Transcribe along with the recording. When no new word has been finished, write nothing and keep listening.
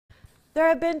There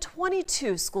have been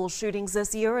 22 school shootings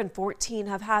this year and 14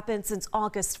 have happened since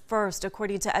August 1st,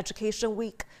 according to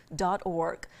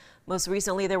educationweek.org. Most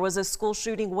recently, there was a school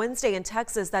shooting Wednesday in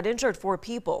Texas that injured 4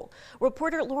 people.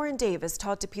 Reporter Lauren Davis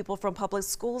talked to people from public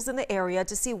schools in the area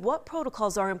to see what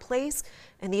protocols are in place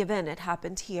in the event it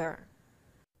happened here.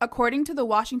 According to the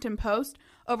Washington Post,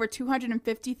 over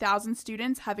 250,000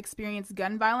 students have experienced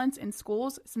gun violence in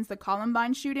schools since the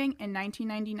Columbine shooting in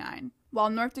 1999. While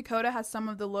North Dakota has some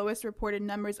of the lowest reported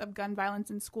numbers of gun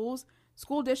violence in schools,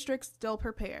 school districts still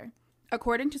prepare.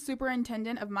 According to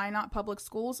Superintendent of Minot Public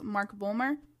Schools, Mark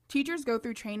Vollmer, teachers go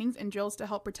through trainings and drills to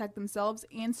help protect themselves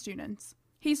and students.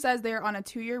 He says they are on a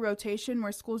 2-year rotation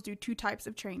where schools do 2 types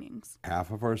of trainings.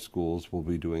 Half of our schools will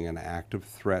be doing an active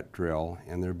threat drill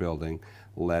in their building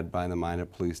led by the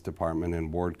Minot Police Department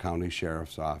and Ward County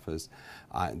Sheriff's Office.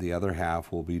 The other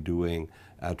half will be doing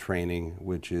a training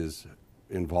which is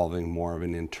involving more of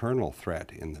an internal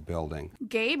threat in the building.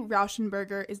 Gabe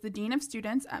Rauschenberger is the Dean of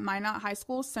Students at Minot High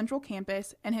School's Central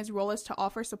Campus, and his role is to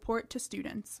offer support to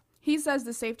students. He says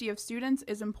the safety of students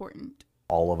is important.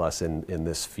 All of us in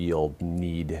this field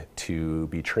need to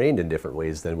be trained in different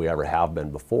ways than we ever have been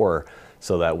before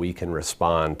so that we can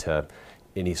respond to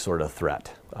any sort of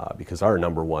threat, because our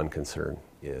number one concern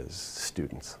is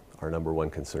students. Our number one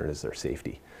concern is their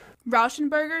safety.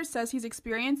 Rauschenberger says he's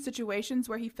experienced situations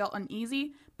where he felt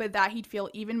uneasy, but that he'd feel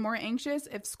even more anxious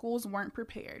if schools weren't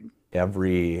prepared.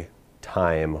 Every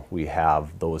time we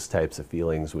have those types of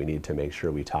feelings, we need to make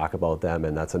sure we talk about them,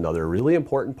 and that's another really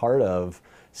important part of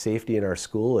safety in our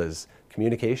school is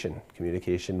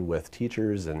communication with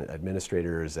teachers and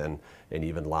administrators and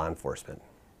even law enforcement.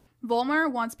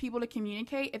 Vollmer wants people to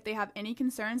communicate if they have any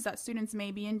concerns that students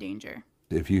may be in danger.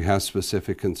 If you have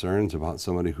specific concerns about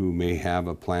somebody who may have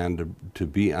a plan to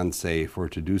be unsafe or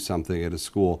to do something at a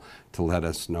school, to let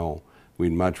us know.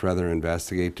 We'd much rather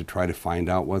investigate to try to find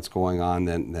out what's going on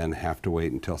than have to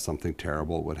wait until something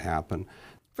terrible would happen.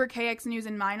 For KX News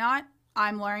in Minot,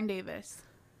 I'm Lauren Davis.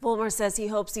 Vollmer says he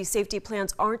hopes these safety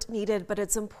plans aren't needed, but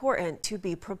it's important to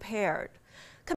be prepared.